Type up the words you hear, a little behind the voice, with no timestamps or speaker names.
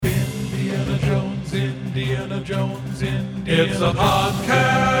Indiana Jones, It's a podcast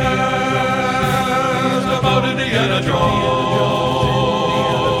about Indiana Jones.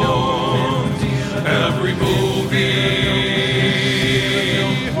 Every movie,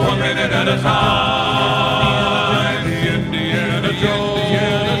 1 minute at a time. The Indiana Jones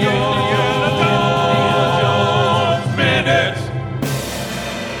Minute.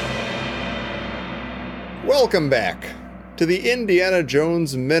 Welcome back to the Indiana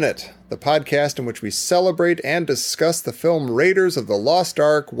Jones Minute, the podcast in which we celebrate and discuss the film Raiders of the Lost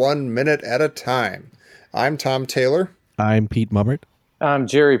Ark 1 minute at a time. I'm Tom Taylor. I'm Pete Mummert. I'm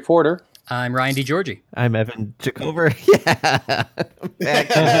Jerry Porter. I'm Ryan DiGiorgi. I'm Evan Jacover. Yeah.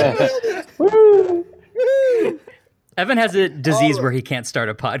 Evan has a disease where he can't start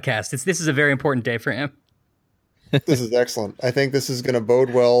a podcast. This is a very important day for him. This is excellent. I think this is going to bode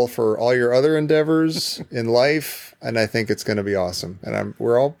well for all your other endeavors in life, and I think it's going to be awesome. And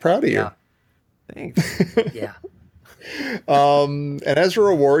we're all proud of you. Yeah. Thanks. Yeah. And as a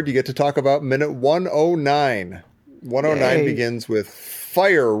reward, you get to talk about minute 109. 109 Yay. begins with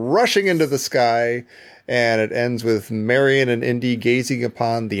fire rushing into the sky, and it ends with Marion and Indy gazing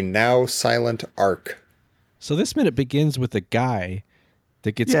upon the now silent Ark. So this minute begins with a guy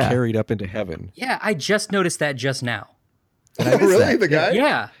that gets carried up into heaven. Yeah, I just noticed that just now. Really? The guy?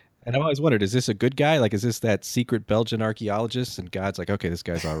 Yeah. And I've always wondered, is this a good guy? Like, is this that secret Belgian archaeologist? And God's like, okay, this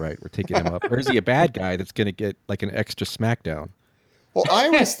guy's all right. We're taking him up. Or is he a bad guy that's going to get like an extra smackdown? Well, I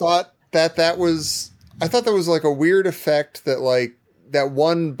always thought that was like a weird effect that like that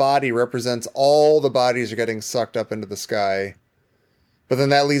one body represents all the bodies are getting sucked up into the sky. But then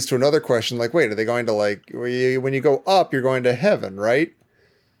that leads to another question, like, wait, are they going to like, when you go up, you're going to heaven, right?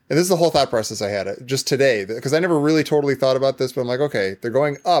 And this is the whole thought process I had just today, because I never really totally thought about this, but I'm like, okay, they're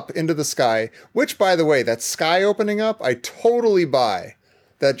going up into the sky, which, by the way, that sky opening up, I totally buy.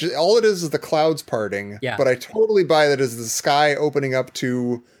 That all it is the clouds parting, but I totally buy that is the sky opening up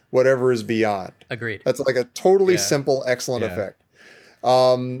to whatever is beyond. Agreed. That's like a totally simple, excellent effect.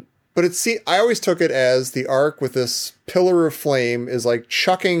 But I always took it as the Ark with this pillar of flame is like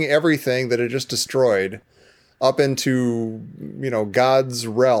chucking everything that it just destroyed up into, God's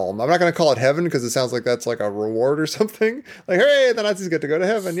realm. I'm not going to call it heaven because it sounds like that's like a reward or something. Like, hey, the Nazis get to go to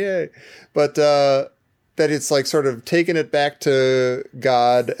heaven, yay. But that it's like sort of taking it back to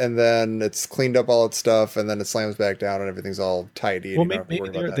God, and then it's cleaned up all its stuff, and then it slams back down and everything's all tidy. Well, maybe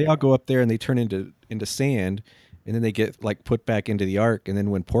they all go up there and they turn into sand, and then they get like put back into the Ark, and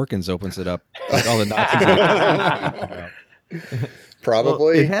then when Porkins opens it up, like all the Nazis.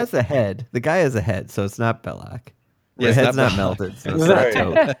 Probably. Well, it has a head. The guy has a head, so it's not Belloc. Yeah, The head's not melted, so it's not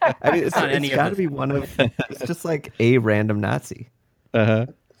toad. I mean, it's got to be one of. It's just like a random Nazi. Uh-huh.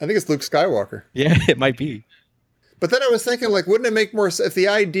 I think it's Luke Skywalker. Yeah, it might be. But then I was thinking, like, wouldn't it make more sense if the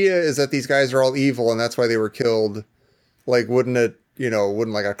idea is that these guys are all evil and that's why they were killed? Like, wouldn't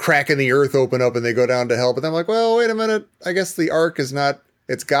like a crack in the earth open up and they go down to hell? But then I'm like, well, wait a minute. I guess the Ark is not,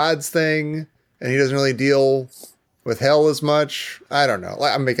 it's God's thing, and he doesn't really deal with hell as much. I don't know.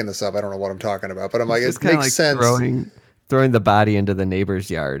 I'm making this up. I don't know what I'm talking about, but I'm like, it makes sense. Throwing the body into the neighbor's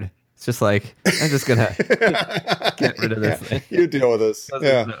yard. It's just like, I'm just going to get rid of this thing. You deal with this.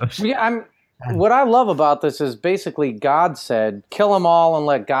 What I love about this is basically God said, kill them all and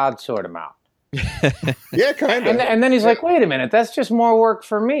let God sort them out. Yeah, kind of. And then he's like, wait a minute, that's just more work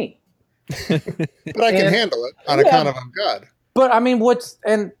for me. But I can handle it on account of I'm God. But I mean,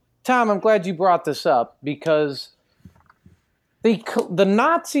 and Tom, I'm glad you brought this up because the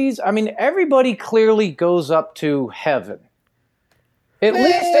Nazis, I mean, everybody clearly goes up to heaven.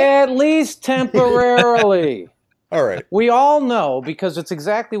 At least temporarily. All right. We all know, because it's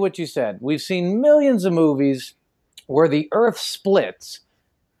exactly what you said. We've seen millions of movies where the earth splits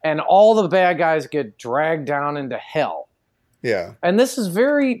and all the bad guys get dragged down into hell. Yeah. And this is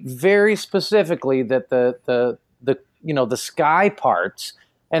very, very specifically that the sky parts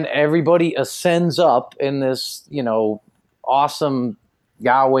and everybody ascends up in this, awesome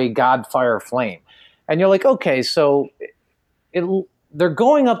Yahweh Godfire flame. And you're like, okay, so they're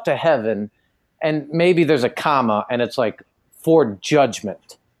going up to heaven, and maybe there's a comma and it's like for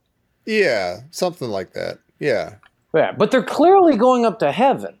judgment. Yeah, something like that. Yeah. Yeah, but they're clearly going up to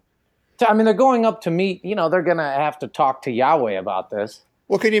heaven. I mean, they're going up to meet, they're going to have to talk to Yahweh about this.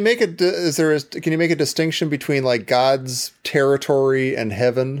 Well, can you make can you make a distinction between like God's territory and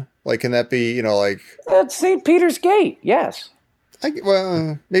heaven? Like, can that be, That's St. Peter's Gate. Yes.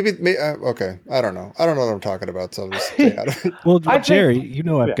 Maybe okay. I don't know. I don't know what I'm talking about, so I'll just stay out of it. Well, Jerry,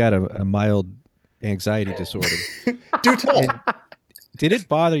 I've got a mild anxiety disorder. Do tell. Did it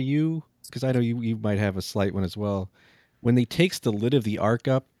bother you? Because I know you might have a slight one as well. When he takes the lid of the Ark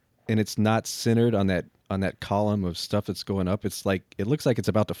up and it's not centered on that column of stuff that's going up. It's like it looks like it's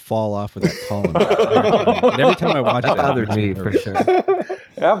about to fall off of that column. And every time I watch That that, bothered me for sure.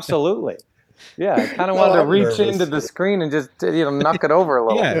 Absolutely. Yeah, I kind of wanted to reach into the screen and just knock it over a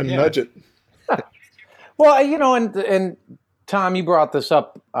little. Yeah. And nudge it. Well, and Tom, you brought this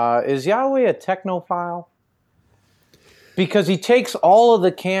up. Is Yahweh a technophile? Because he takes all of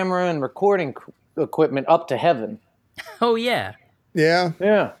the camera and recording equipment up to heaven. Oh yeah. Yeah.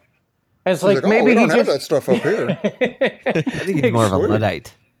 Yeah. And it's He's like, oh, maybe we he don't have just that stuff up here. I think he's more of a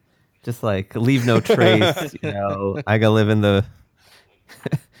Luddite. Just like leave no trace. I gotta live in the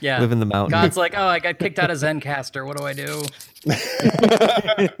Yeah. live in the mountain. God's like, oh, I got kicked out of Zencaster. What do I do?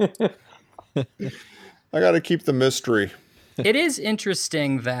 I got to keep the mystery. It is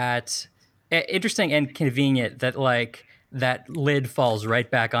interesting and convenient that like that lid falls right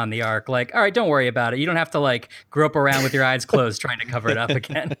back on the ark. Like, all right, don't worry about it. You don't have to like grope around with your eyes closed trying to cover it up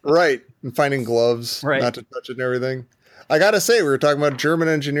again. Right. And finding gloves, Right. not to touch it and everything. I got to say, we were talking about German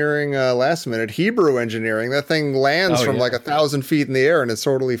engineering last minute. Hebrew engineering, that thing lands from like 1,000 feet in the air and it's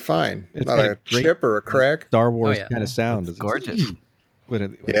totally fine. It's not got a a great- chip or a crack. Star Wars yeah. kind of sound. It's gorgeous. When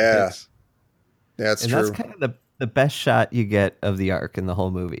it Yeah. hits. That's And true. that's kind of the best shot you get of the ark in the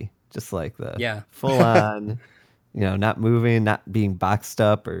whole movie. Just like the full on, not moving, not being boxed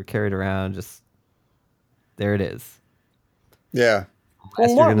up or carried around. Just there it is. Yeah. Well,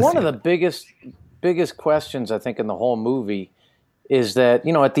 You're gonna one see of the biggest questions I think in the whole movie is that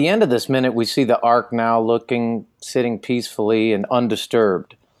at the end of this minute we see the ark now sitting peacefully and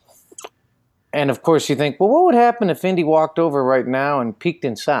undisturbed, and of course you think, well, what would happen if Indy walked over right now and peeked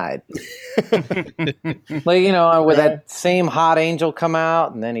inside? Would that same hot angel come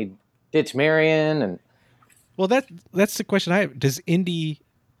out and then he'd ditch Marion? And Well, that's the question I have. Does Indy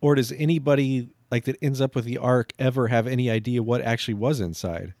or does anybody like that ends up with the ark ever have any idea what actually was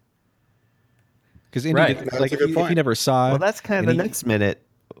inside? Because Indy, Right. did, That's like, a good if he point. never saw. Well, that's kind of the and he- next minute.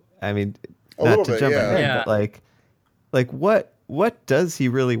 I mean, A not little to bit, jump yeah. ahead, Yeah. but like what does he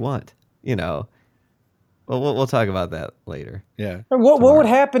really want? Well, we'll talk about that later. Yeah. what would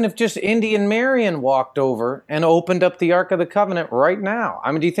happen if just Indy and Marion walked over and opened up the Ark of the Covenant right now?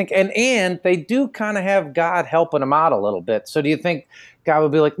 I mean, do you think, and they do kind of have God helping them out a little bit. So do you think God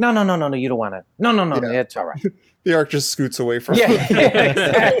would be like, no, you don't want it. No, it's all right. The ark just scoots away from Yeah, him.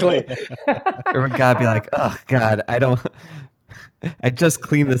 exactly. Or would God be like, oh God, I just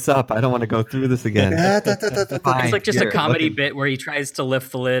cleaned this up. I don't want to go through this again. Fine, It's like just here, a comedy look bit where he tries to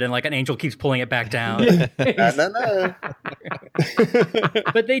lift the lid and like an angel keeps pulling it back down. No.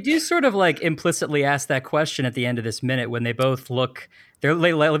 But they do sort of like implicitly ask that question at the end of this minute when they both look, they're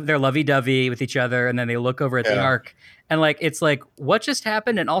lovey-dovey with each other, and then they look over at the Yeah. ark, and like it's like, what just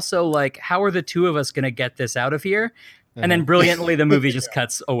happened? And also like, how are the two of us going to get this out of here? And then brilliantly, the movie just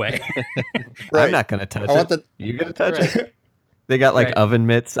cuts away. Right. I'm not going to touch I want it. the- You're going to touch Right. it? They got like Right. oven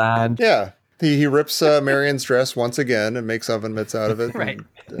mitts on. Yeah. He rips Marion's dress once again and makes oven mitts out of it. Right.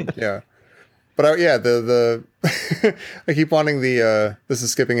 And, yeah. But the I keep wanting this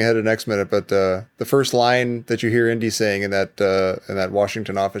is skipping ahead to next minute, but the first line that you hear Indy saying in that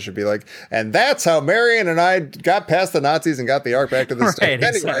Washington office should be like, and that's how Marion and I got past the Nazis and got the ark back to the Right, state.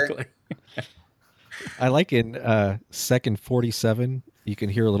 Anyway, exactly. I like in second 47, you can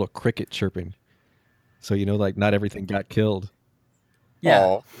hear a little cricket chirping. So like not everything got killed. Yeah.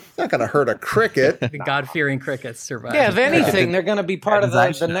 oh, it's not going to hurt a cricket. The God-fearing crickets survive. Yeah, if anything, they're going to be part of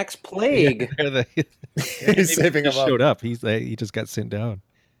the next plague. He's saving him up. Showed up. He just got sent down.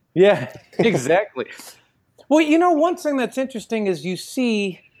 Yeah, exactly. Well, one thing that's interesting is you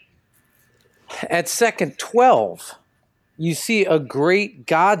see at second 12, you see a great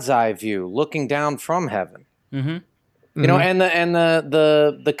God's eye view looking down from heaven. Mm-hmm. And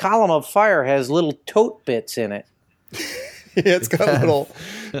the column of fire has little tote bits in it. Yeah, it's got a little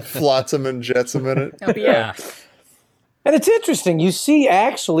flotsam and jetsam in it. Oh, yeah. And it's interesting. You see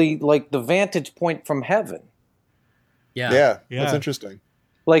actually like the vantage point from heaven. Yeah. Yeah, that's interesting.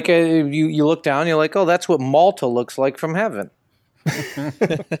 Like you look down, you're like, oh, that's what Malta looks like from heaven.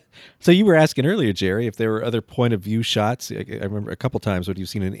 So you were asking earlier, Jerry, if there were other point of view shots. I remember a couple times when you've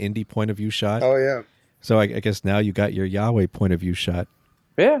seen an Indy point of view shot. Oh yeah. So I guess now you got your Yahweh point of view shot.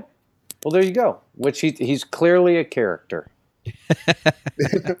 Yeah. Well, there you go. Which he's clearly a character.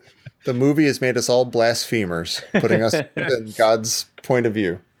 The movie has made us all blasphemers, putting us in God's point of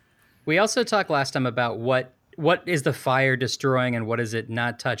view. We also talked last time about what is the fire destroying and what is it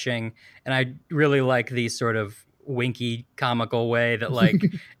not touching. And I really like the sort of winky comical way that like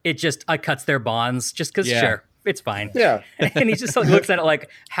it just cuts their bonds just because Yeah. sure, it's fine. Yeah. And he just like looks at it like,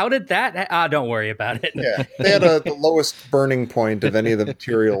 how did that? Don't worry about it. Yeah. They had the lowest burning point of any of the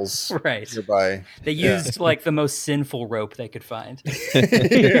materials Right. nearby. They used like the most sinful rope they could find.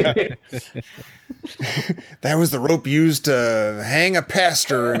 Yeah. That was the rope used to hang a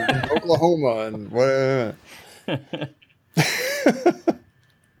pastor in Oklahoma. And what?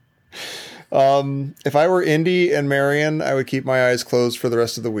 If I were Indy and Marion, I would keep my eyes closed for the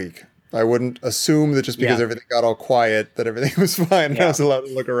rest of the week. I wouldn't assume that just because everything got all quiet that everything was fine. I was allowed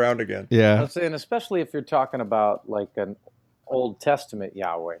to look around again. Yeah. And especially if you're talking about like an Old Testament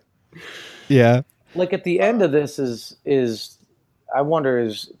Yahweh. Yeah. Like at the end of this is I wonder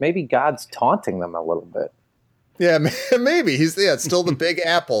is maybe God's taunting them a little bit. Yeah, maybe it's still the big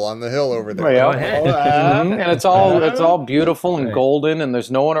apple on the hill over there. And it's all beautiful and golden, and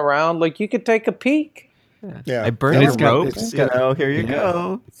there's no one around. Like you could take a peek. Yeah, I burned the ropes. Here you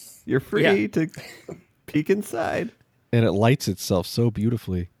go. You're free to peek inside, and it lights itself so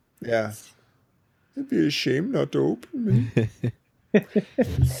beautifully. Yeah, it'd be a shame not to open me.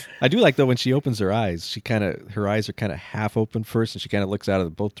 I do like though when she opens her eyes. Her eyes are kind of half open first, and she kind of looks out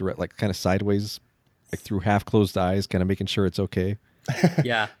of both direct, like kind of sideways. Like through half-closed eyes, kind of making sure it's okay.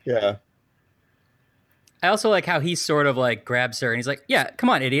 Yeah. Yeah. I also like how he sort of like grabs her and he's like, yeah, come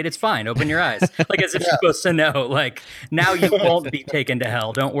on, idiot. It's fine. Open your eyes. Like as if she's supposed to know. Like now you won't be taken to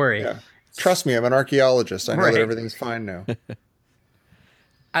hell. Don't worry. Yeah. Trust me, I'm an archaeologist. I know that everything's fine now.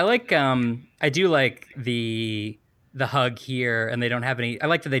 I like, I do like the hug here, and they don't have any, I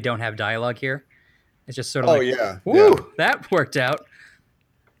like that they don't have dialogue here. It's just sort of woo, that worked out.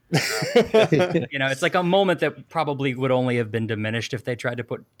 It's like a moment that probably would only have been diminished if they tried to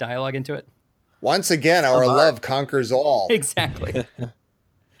put dialogue into it. Once again, our love conquers all. Exactly.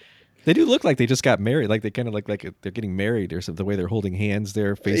 They do look like they just got married. Like they kind of like they're getting married or something. The way they're holding hands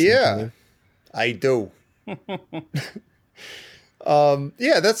there, facing each other. I do.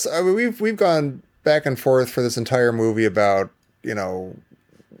 That's. I mean, we've gone back and forth for this entire movie about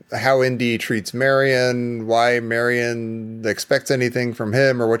how Indy treats Marion, why Marion expects anything from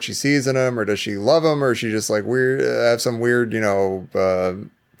him, or what she sees in him, or does she love him, or is she just like weird, have some weird,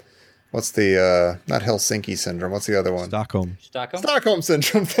 what's the not Helsinki syndrome? What's the other one? Stockholm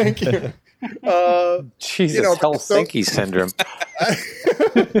syndrome. Thank you. Jesus, Helsinki syndrome.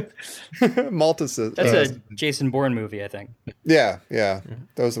 Malta. That's a Jason Bourne movie, I think. Yeah.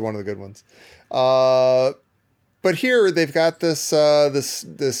 Those are one of the good ones. But here they've got this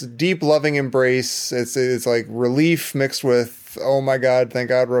deep loving embrace. It's like relief mixed with, oh my God, thank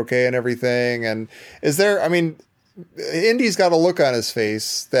God we're okay and everything. And Indy's got a look on his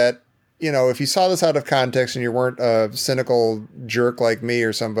face that, if you saw this out of context and you weren't a cynical jerk like me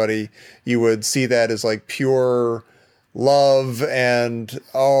or somebody, you would see that as like pure love and,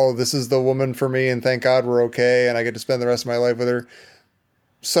 oh, this is the woman for me and thank God we're okay and I get to spend the rest of my life with her.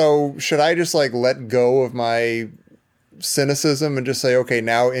 So should I just like let go of my cynicism and just say, okay,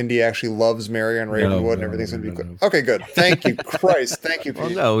 now Indy actually loves Marion Ravenwood and everything's going to be good? Okay, good. Thank you, Christ. Thank you, Pete. Well,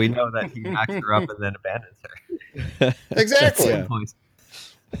 no, we know that he knocks her up and then abandons her. Exactly.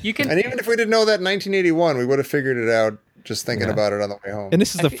 You can, and even if we didn't know that in 1981, we would have figured it out just thinking about it on the way home. And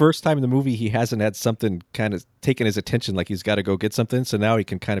this is the first time in the movie he hasn't had something kind of taken his attention, like he's got to go get something. So now he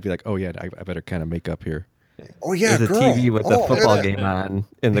can kind of be like, oh yeah, I better kind of make up here. Oh yeah, there's a TV with the football game on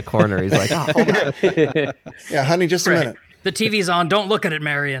in the corner. He's like, oh, hold on. Yeah, honey, just a minute. The TV's on. Don't look at it,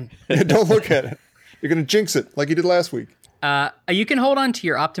 Marion. Don't look at it. You're going to jinx it like you did last week. You can hold on to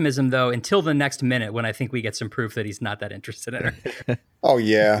your optimism, though, until the next minute when I think we get some proof that he's not that interested in her. Oh,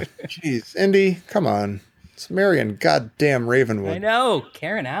 yeah. Jeez. Indy, come on. It's Marion goddamn Ravenwood. I know.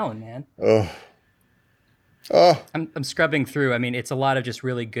 Karen Allen, man. Oh. I'm scrubbing through. I mean, it's a lot of just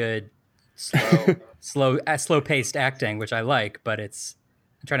really good, slow-paced acting, which I like, but I'm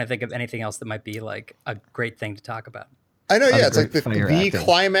trying to think of anything else that might be like a great thing to talk about. I know, yeah. It's like the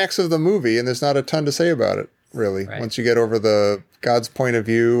climax of the movie, and there's not a ton to say about it. Really, once you get over the God's point of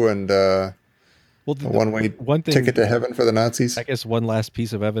view and the one-way ticket to heaven for the Nazis. I guess one last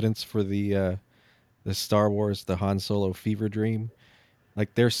piece of evidence for the Star Wars, the Han Solo fever dream.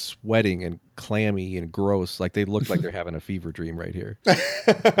 Like they're sweating and clammy and gross. Like they look like they're having a fever dream right here.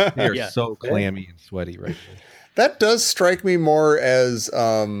 They're so clammy and sweaty right here. That does strike me more as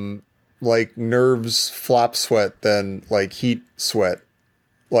like nerves flop sweat than like heat sweat.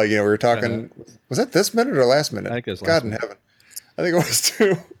 Like, we were talking, was that this minute or last minute? I think it was God in heaven. I think it was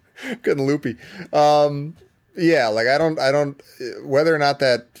too. Getting loopy. Yeah, like I don't, whether or not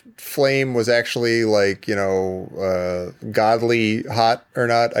that flame was actually like, godly hot or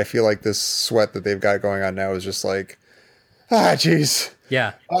not, I feel like this sweat that they've got going on now is just like, geez.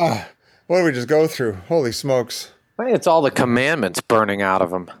 Yeah. What did we just go through? Holy smokes. I think it's all the commandments burning out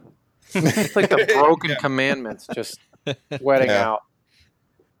of him. It's like the broken commandments just sweating out.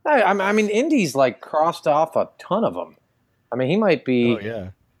 I mean, Indy's like crossed off a ton of them. I mean, he might be. Oh, yeah.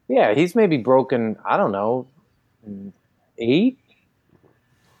 Yeah, he's maybe broken, I don't know, 8?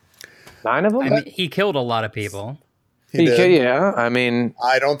 9 of them? I mean, he killed a lot of people. He did. Yeah, I mean...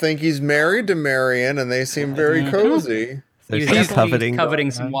 I don't think he's married to Marion, and they seem very cozy. He's There's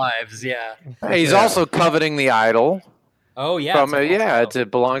coveting some wives, yeah. He's also coveting the idol. Oh, yeah. It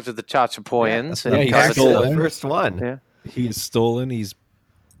belongs to the Chachapoyans. Yeah, he's he's stolen. the first one. Yeah. He's stolen. He's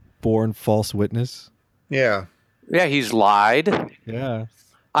borne false witness. Yeah. Yeah, he's lied. Yeah.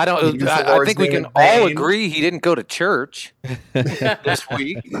 I think we can all agree he didn't go to church this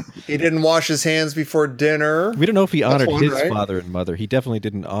week. He didn't wash his hands before dinner. We don't know if he honored his right? father and mother. He definitely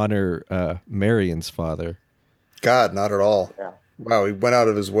didn't honor Marion's father. God, not at all. Yeah. Wow, he went out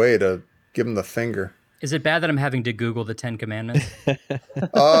of his way to give him the finger. Is it bad that I'm having to Google the 10 Commandments?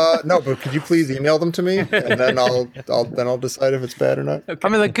 No, but could you please email them to me, and then I'll decide if it's bad or not. Okay. I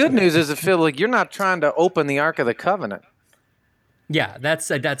mean, the good news is, Phil, like you're not trying to open the Ark of the Covenant. Yeah, that's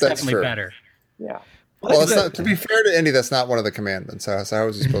definitely true. better. Yeah. Well, it's not, to be fair to Indy, that's not one of the commandments. So how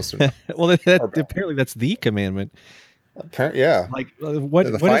is he supposed to know? Well, apparently that's the commandment. Yeah. Like, what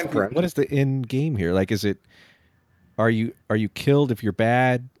is the end game here? Like, is it are you killed if you're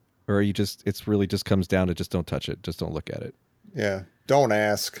bad, or are you just? It's really just comes down to just don't touch it, just don't look at it. Yeah. Don't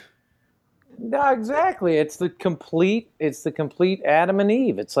ask. No, exactly. It's the complete Adam and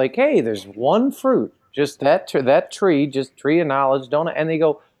Eve. It's like, hey, there's one fruit, just that tree, just tree of knowledge. And they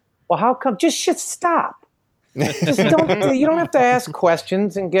go, well, how come? Just stop. Just don't. You don't have to ask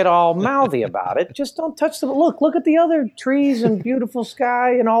questions and get all mouthy about it. Just don't touch the look at the other trees and beautiful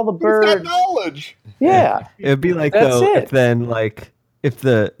sky and all the birds. He's got knowledge. Yeah, It'd be like if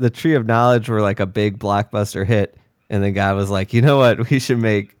the tree of knowledge were like a big blockbuster hit, and the guy was like, you know what, we should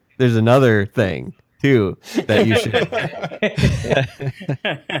make. There's another thing too that you should.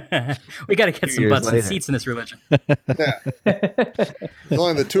 We got to get some butts and seats in this religion. Yeah. There's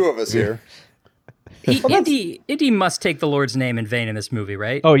only the two of us here. Indy must take the Lord's name in vain in this movie,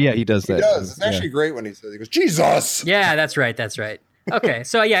 right? Oh yeah, he does that. He does. It's actually great when he says, he goes, Jesus! Yeah, that's right. Okay,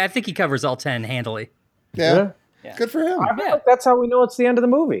 so yeah, I think he covers all 10 handily. Yeah. Good for him. I feel like that's how we know it's the end of the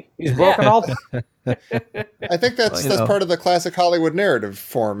movie. He's broken all. I think that's part of the classic Hollywood narrative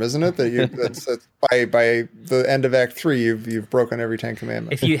form, isn't it? That that's by the end of Act 3, you've broken every 10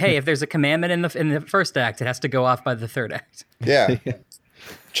 commandments. If there's a commandment in the first act, it has to go off by the third act. Yeah.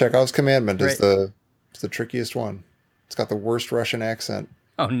 Chekhov's commandment is the trickiest one. It's got the worst Russian accent.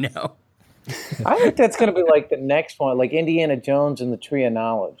 Oh no. I think that's going to be like the next one, like Indiana Jones and the Tree of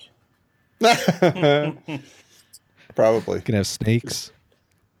Knowledge. Probably. You can have snakes.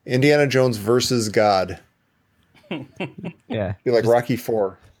 Indiana Jones versus God. Yeah. Be like Rocky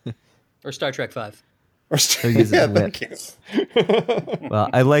 4. Or Star Trek 5. Thank you. Well,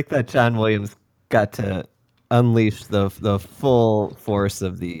 I like that John Williams got to unleash the full force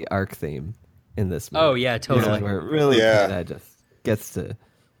of the Ark theme in this movie. Oh yeah, totally. Where it really just gets to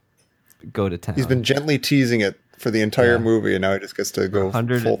go to town. He's been gently teasing it for the entire movie, and now he just gets to go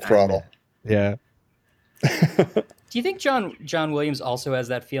full throttle. Yeah. Do you think John Williams also has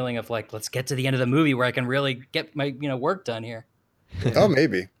that feeling of like, let's get to the end of the movie where I can really get my work done here? Oh,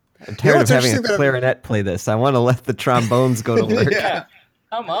 maybe. I'm tired of having a clarinet play this. I want to let the trombones go to work. Yeah.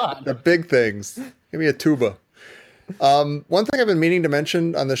 Come on. The big things. Give me a tuba. One thing I've been meaning to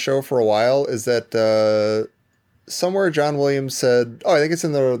mention on the show for a while is that somewhere John Williams said, I think it's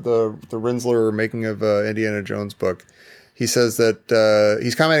in the Rinsler Making of Indiana Jones book. He says that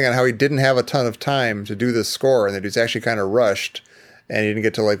he's commenting on how he didn't have a ton of time to do this score and that he's actually kind of rushed and he didn't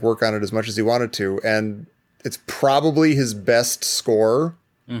get to like work on it as much as he wanted to. And it's probably his best score.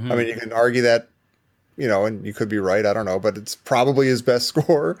 Mm-hmm. I mean, you can argue that, and you could be right. I don't know, but it's probably his best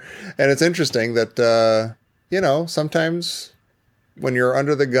score. And it's interesting that, sometimes when you're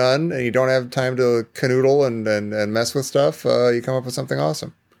under the gun and you don't have time to canoodle and mess with stuff, you come up with something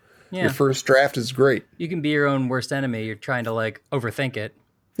awesome. Yeah. Your first draft is great. You can be your own worst enemy. You're trying to like overthink it.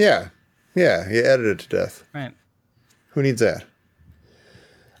 Yeah. Yeah. You edit it to death. Right. Who needs that?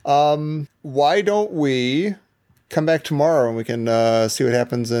 Why don't we come back tomorrow and we can see what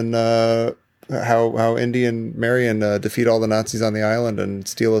happens in how Indy and Marion defeat all the Nazis on the island and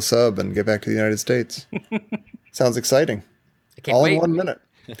steal a sub and get back to the United States. Sounds exciting. I can't all wait. in 1 minute.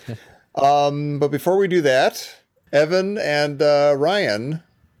 But before we do that, Evan and Ryan,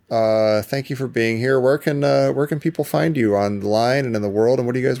 thank you for being here. Where can people find you online and in the world, and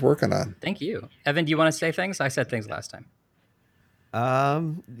what are you guys working on? Thank you. Evan, do you want to say things? I said things last time.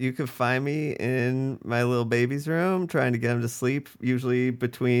 You can find me in my little baby's room trying to get him to sleep, usually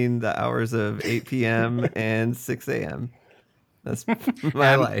between the hours of 8 p.m. and 6 a.m. That's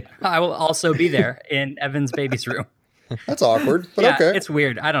my life. I will also be there in Evan's baby's room. That's awkward, but yeah, okay. It's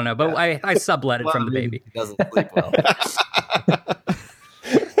weird. I don't know, but I sublet it from the baby. He doesn't sleep well.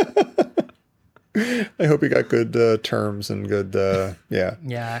 I hope you got good terms and good, yeah.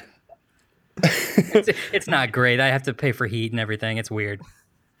 Yeah. It's not great. I have to pay for heat and everything. It's weird.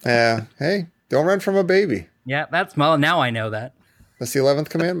 Yeah. Hey, don't run from a baby. Yeah, well, now I know that. That's the 11th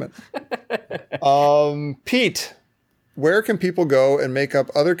commandment. Pete, where can people go and make up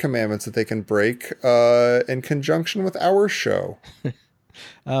other commandments that they can break in conjunction with our show?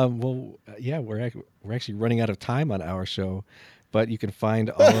 Well, yeah, we're actually running out of time on our show, but you can find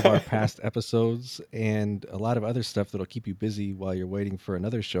all of our past episodes and a lot of other stuff that'll keep you busy while you're waiting for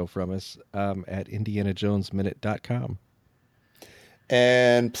another show from us at IndianaJonesMinute.com.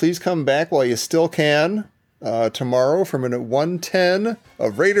 And please come back while you still can tomorrow for minute 110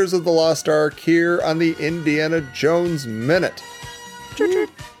 of Raiders of the Lost Ark here on the Indiana Jones Minute. It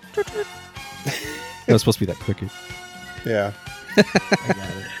was supposed to be that cricket. Yeah. I got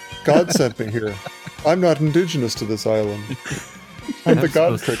it. God sent me here. I'm not indigenous to this island. I'm the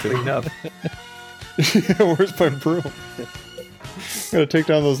God supposed to cricket. clean up. Yeah, where's my broom? Gotta take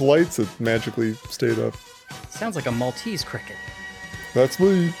down those lights that magically stayed up. Sounds like a Maltese cricket. That's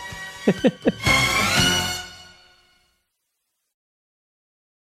me.